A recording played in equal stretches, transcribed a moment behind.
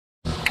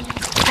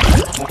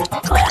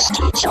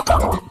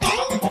Klasky-Csupo.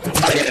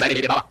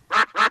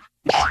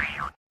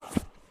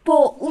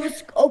 Po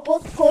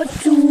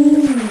podchodzą.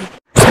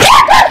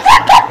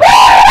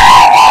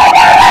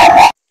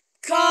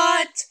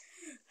 Cut!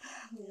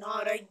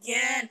 Not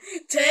again.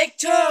 Take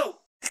two.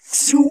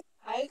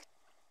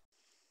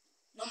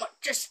 No more.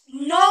 Just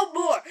no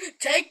more.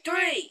 Take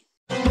three.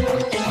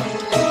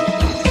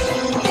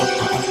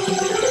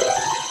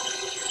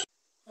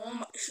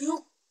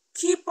 You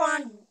keep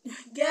on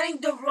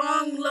getting the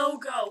wrong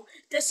logo.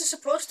 This is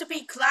supposed to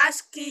be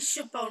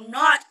Klasky-Csupo,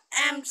 not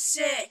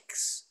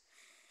M6.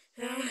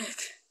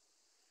 Ugh.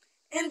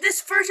 And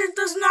this version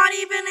does not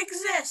even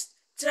exist.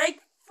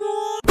 Take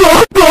four.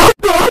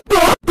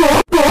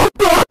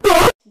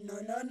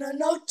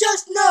 No,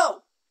 just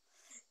no.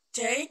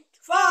 Take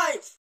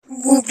five.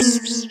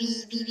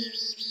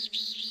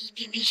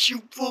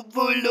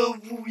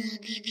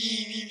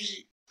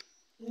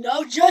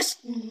 No,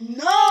 just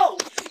no.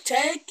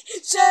 Take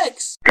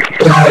six.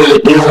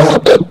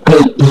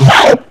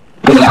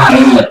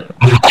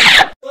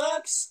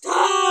 Look,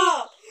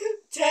 stop.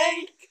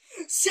 Take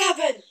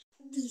seven.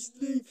 This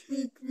life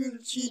hack will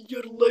change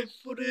your life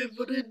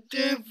forever and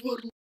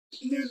ever.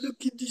 Now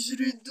look at this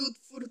red dot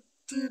for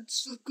 10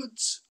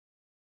 seconds.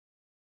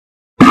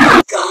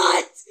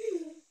 God!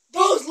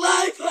 Those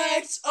life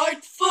hacks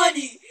aren't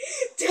funny.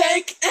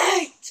 Take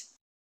 8.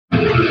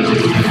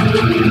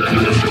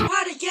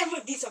 Not again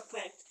with this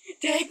effect.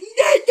 Take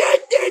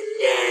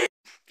 9.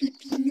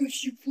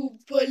 Pipino-Csupo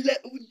pala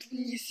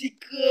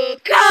utunisika.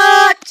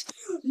 Cut!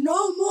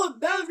 No more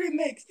bell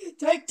remix.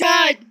 Take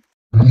 10.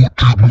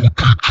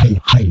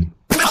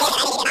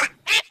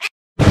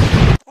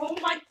 Oh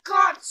my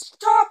God!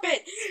 Stop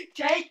it!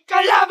 Take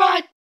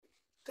 11.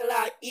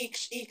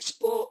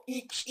 Klasky-Csupo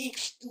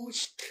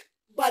XX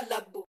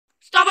balabo.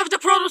 Stop with the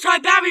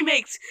prototype battery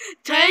mix.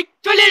 Take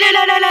 12.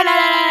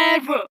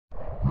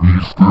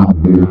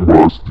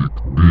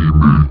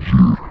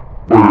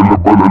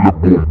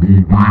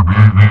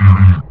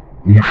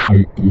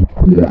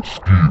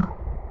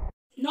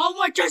 No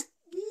more, just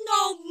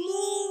no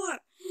more.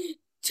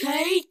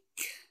 Take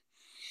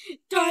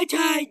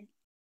 13.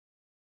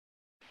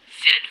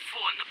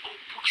 Cellphone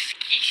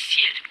opuski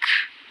silk.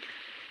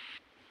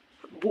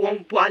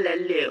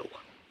 Bombalaleo.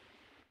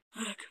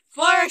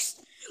 First,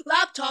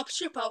 laptop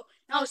Csupo.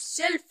 Now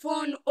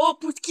cellphone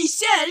opuski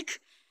silk.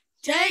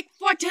 Take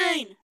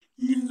 14.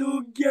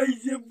 Hello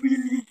guys, and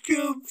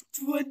welcome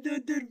to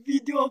another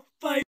video of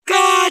my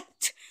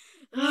cut!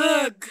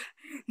 Ugh!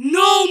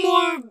 No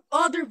more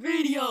other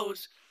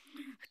videos!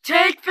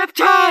 Take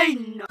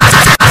 15!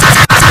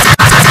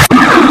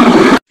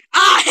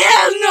 Ah,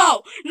 hell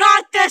no!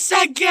 Not this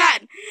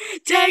again!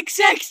 Take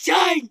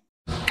 16!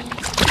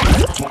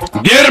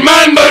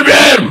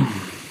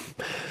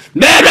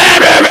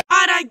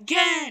 Not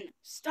again!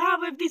 Stop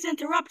with these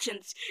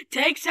interruptions!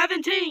 Take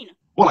 17!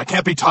 Well, I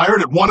can't be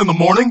tired at 1 in the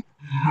morning?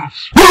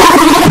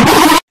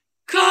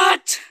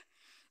 Cut!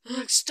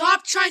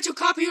 Stop trying to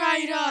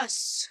copyright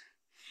us!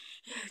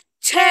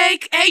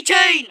 Take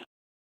 18!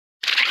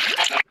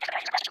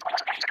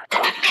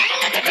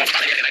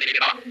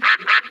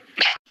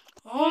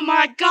 Oh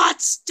my God,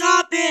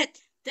 stop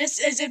it! This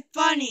isn't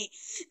funny!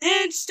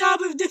 And stop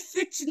with the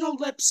fictional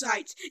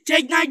websites!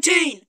 Take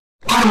 19!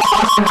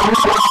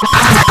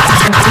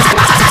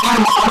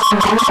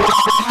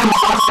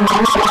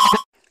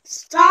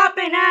 Stop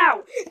it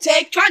now!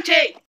 Take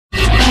 20!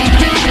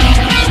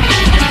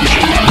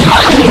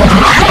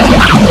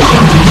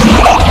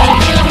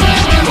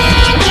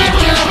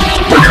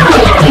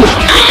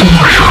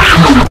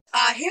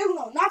 Hell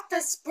no, not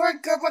this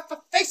burger with the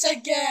face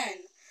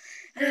again!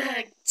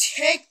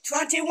 Take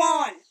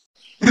 21!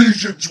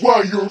 Reasons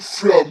why you're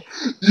from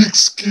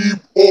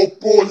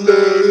Klasky-Csupo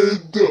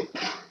land.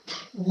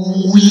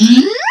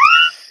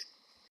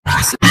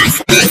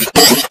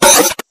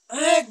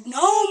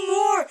 No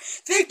more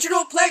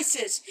fictional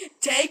places!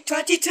 Take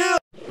 22!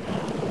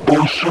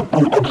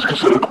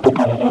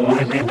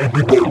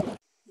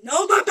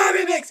 No more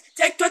baby mix!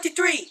 Take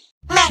 23!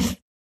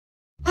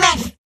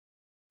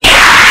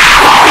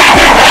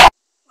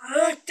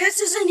 This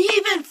isn't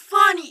even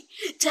funny!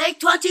 Take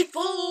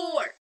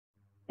 24!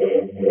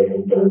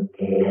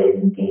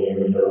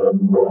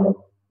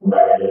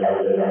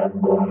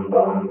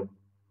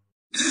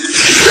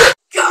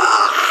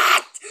 God!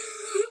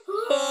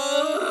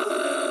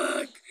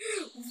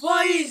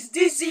 Why is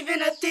this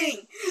even a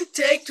thing?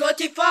 Take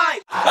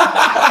 25!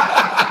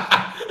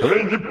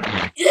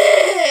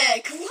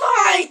 Yuck!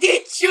 Why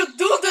did you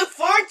do the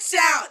fart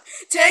sound?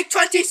 Take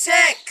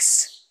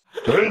 26!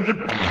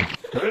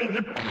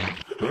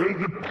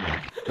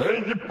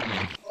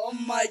 Oh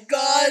my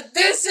God,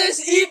 this is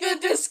even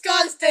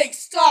disgusting!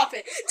 Stop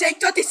it! Take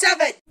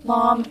 27!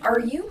 Mom, are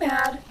you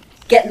mad?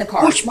 Get in the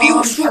car. Which Mom,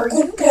 are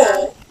you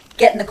mad?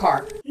 Get in the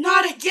car.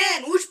 Not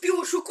again!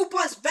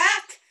 Klasky-Csupo is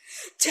back!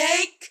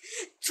 Take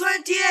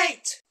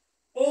 28!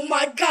 Oh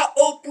my God,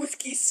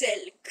 opuski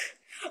silk!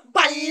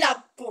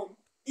 Balapom!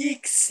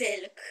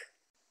 Silk!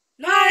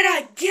 Not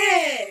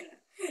again!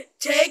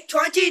 Take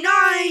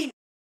 29!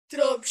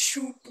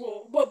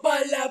 Csupo!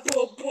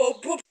 Balapom!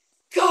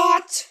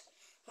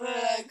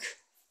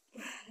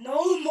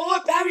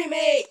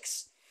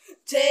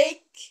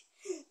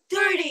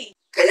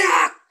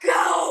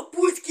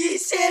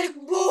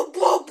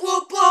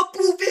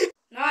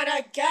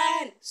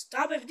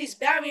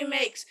 Barry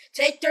makes.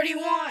 Take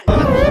 31.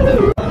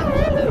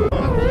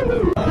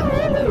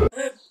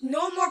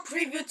 No more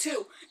preview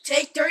 2.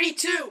 Take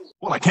 32.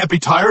 Well, I can't be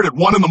tired at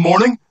 1 in the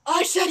morning?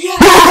 I said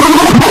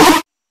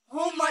yes.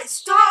 Oh my,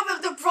 stop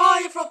with the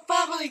Brian from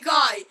Family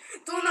Guy.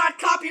 Do not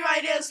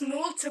copyright us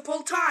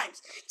multiple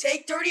times.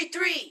 Take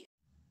 33.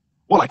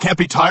 Well, I can't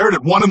be tired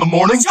at 1 in the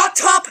morning?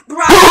 Shut up,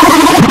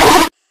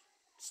 Brian.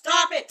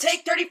 Stop it.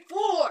 Take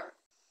 34.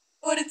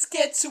 But it's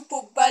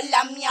Klasky-Csupo,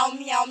 bala meow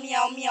meow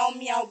meow meow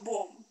meow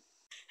boom.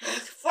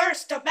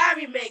 First the bad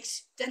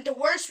remakes, then the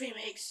worst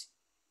remakes,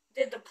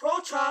 then the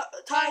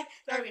prototype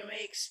bad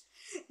remakes.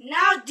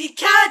 Now the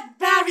cat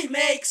bad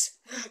remakes.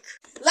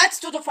 Let's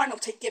do the final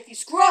take. If you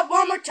screw up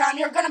one more time,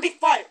 you're gonna be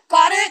fired.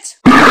 Got it?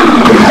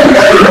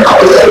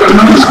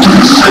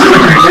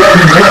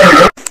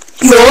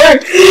 You're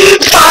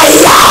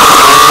fired!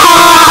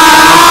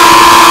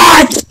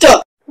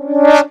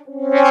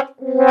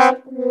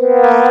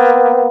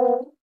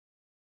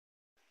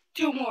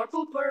 2 more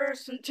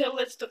bloopers until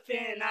it's the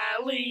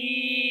finale.